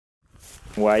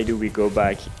Why do we go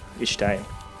back each time?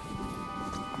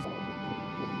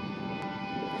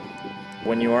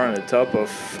 When you are on the top of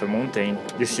the mountain,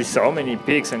 you see so many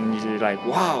peaks and you're like,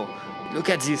 wow, look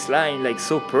at this line, like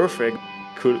so perfect.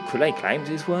 Could I climb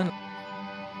this one?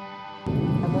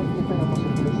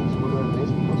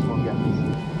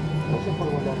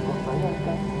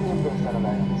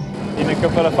 In a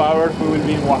couple of hours we will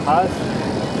be in Huaraz.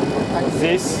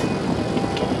 This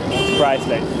is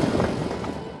priceless.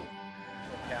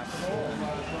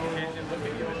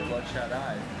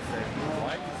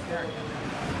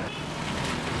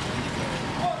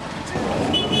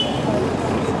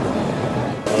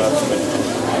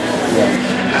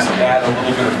 Just add a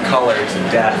little bit of color to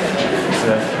death.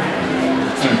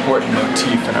 It's an important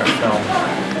motif in our film.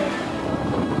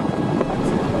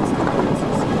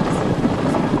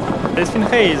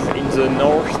 Esfinge is in the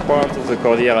north part of the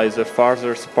Cordillera, is the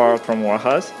farthest part from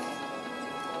Huaraz.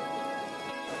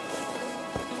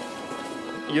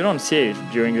 You don't see it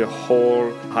during the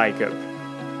whole hike up.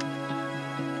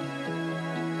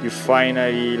 You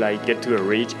finally get to a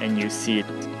ridge and you see it.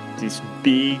 This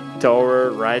big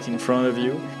tower right in front of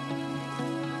you.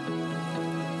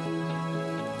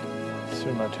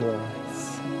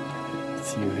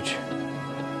 It's huge.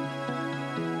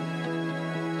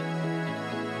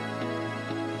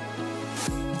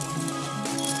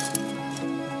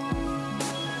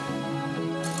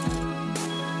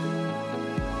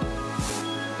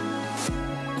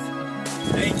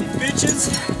 Hey, bitches!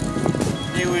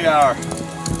 Here we are.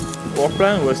 Our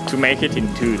plan was to make it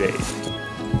in 2 days.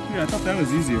 Yeah, I thought that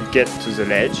was easier. Get to the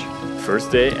ledge,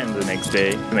 first day, and the next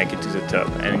day to make it to the top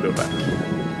and go back.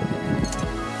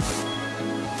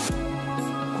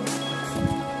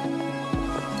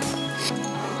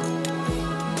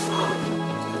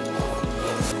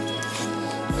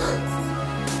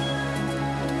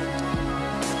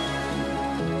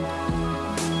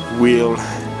 Will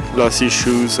lost his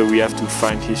shoes, so we have to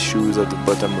find his shoes at the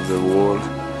bottom of the wall.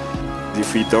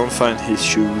 If we don't find his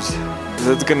shoes,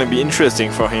 that's gonna be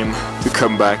interesting for him to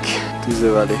come back to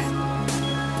the valley.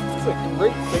 It's a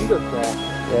great finger crack.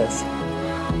 Yes.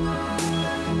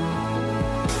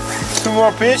 2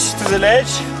 more pitch to the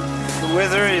ledge. The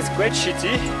weather is quite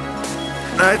shitty.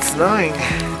 It's snowing.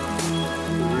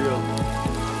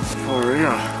 For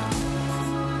real.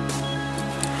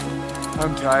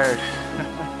 I'm tired.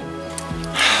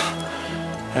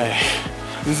 Hey.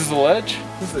 This is a ledge?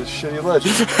 This is a shitty ledge.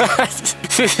 This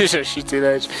is a shitty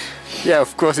ledge. Yeah,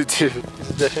 of course it is.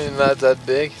 It's definitely not that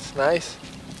big. It's nice.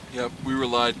 Yep, we were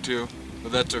lied to,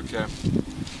 but that's okay.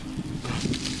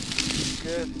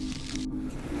 Good.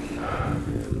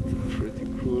 Pretty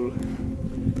cool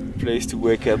place to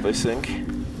wake up, I think.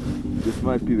 This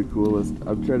might be the coolest.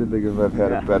 I'm trying to think if I've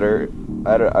had it better.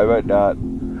 I might not.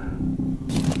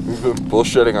 We've been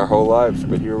bullshitting our whole lives,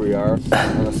 but here we are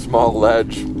on a small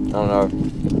ledge. I don't know.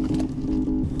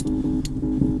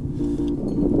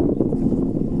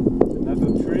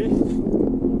 Another tree.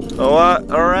 Oh,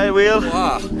 alright, Will.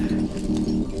 Wow.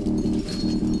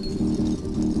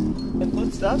 And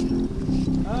put stuff? And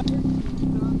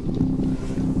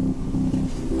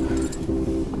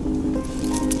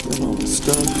all the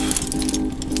stuff.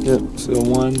 Yep, so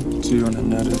 1, 2, and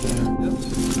another there. Yep.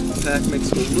 Pack makes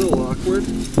it a little awkward.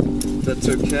 That's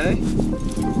okay.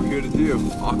 What we're here to do,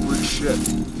 awkward shit.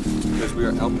 Because we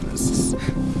are alpinists.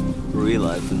 Real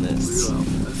alpinists. Real alpinists.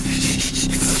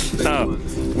 Fake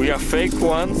ones. We are fake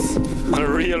ones on a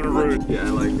real route. Yeah, I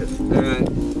like it. Alright.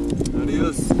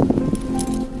 Adios.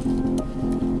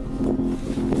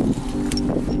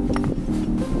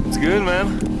 It's good,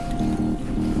 man.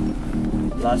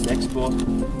 Last expo.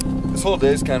 This whole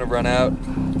day's kind of run out.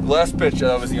 The last pitch,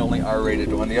 that was the only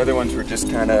R-rated one. The other ones were just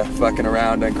kind of fucking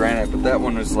around on granite, but that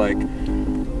one was like, you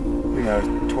know,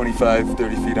 25,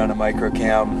 30 feet on a micro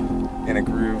cam in a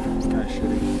groove. It's kind of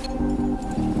shitty.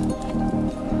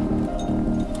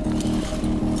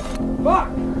 Fuck!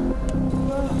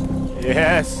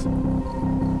 Yes.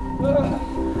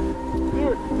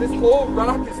 Dude, this whole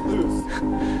rock is loose.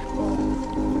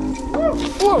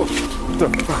 Whoa! What the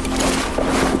fuck?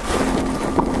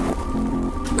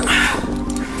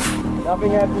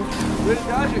 Nothing happened. Way to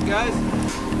dodge it, guys.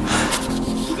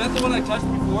 Was that the one I touched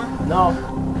before? No.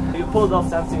 You pulled off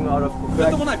something out of Was that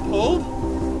the one I pulled?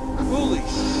 Holy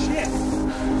shit.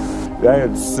 I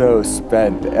am so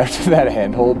spent after that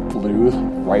handhold blew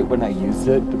right when I used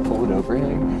it to pull an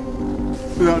overhang.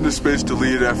 Without enough space to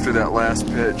lead after that last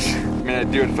pitch. I mean, I'd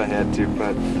do it if I had to,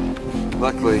 but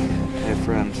luckily, I have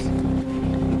friends.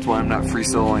 That's why I'm not free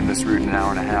soloing this route in an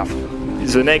hour and a half.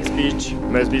 The next pitch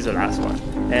must be the last one.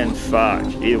 And fuck,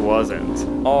 it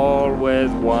wasn't.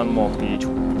 Always one more pitch.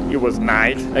 It was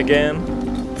night again.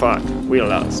 fuck, we're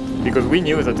lost. Because we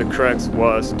knew that the crux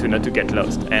was to not to get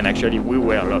lost, and actually we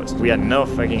were lost. We had no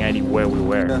fucking idea where we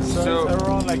were. Yeah, So it's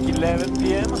around like 11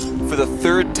 p.m. for the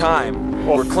third time,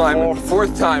 we're climbing.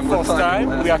 Fourth time,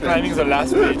 we are climbing the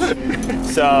last ridge.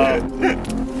 So,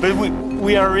 but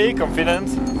we are really confident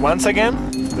once again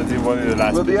that it was the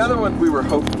last. Well, the other one we were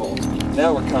hopeful.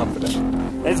 Now we're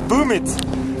confident. Let's boom it.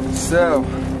 So,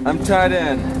 I'm tied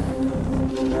in.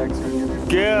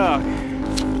 Yeah.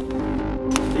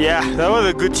 Yeah, that was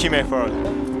a good team effort.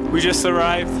 We just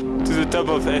arrived to the top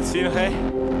of Esfinge.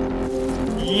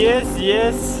 Yes,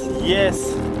 yes,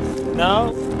 yes.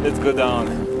 Now, let's go down.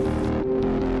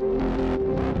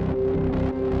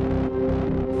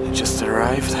 I just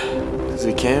arrived to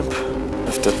the camp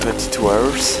after 22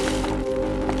 hours.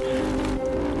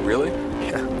 Really?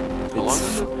 Yeah. How long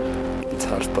is it? It's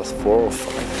 4:30 or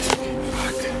 5,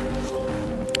 I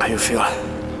think. How you feel?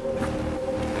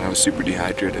 I was super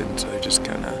dehydrated, so I just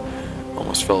kind of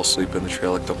almost fell asleep in the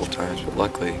trail a couple times, but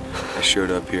luckily I showed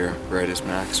up here right as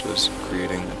Max was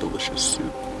creating a delicious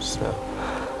soup, so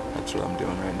that's what I'm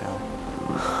doing right now.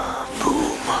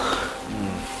 Boom.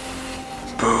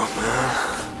 Boom, man.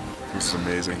 It's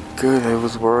amazing. Good, I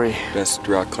was worried. Best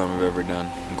rock climb I've ever done.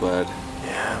 I'm glad.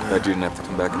 Yeah, man. Glad you didn't have to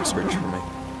come back and search for me.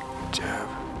 Good job.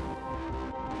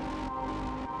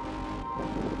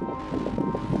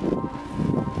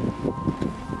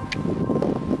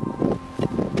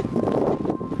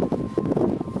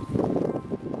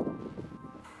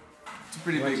 It's a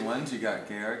pretty big lens you got,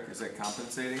 Georg. Is that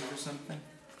compensating for something?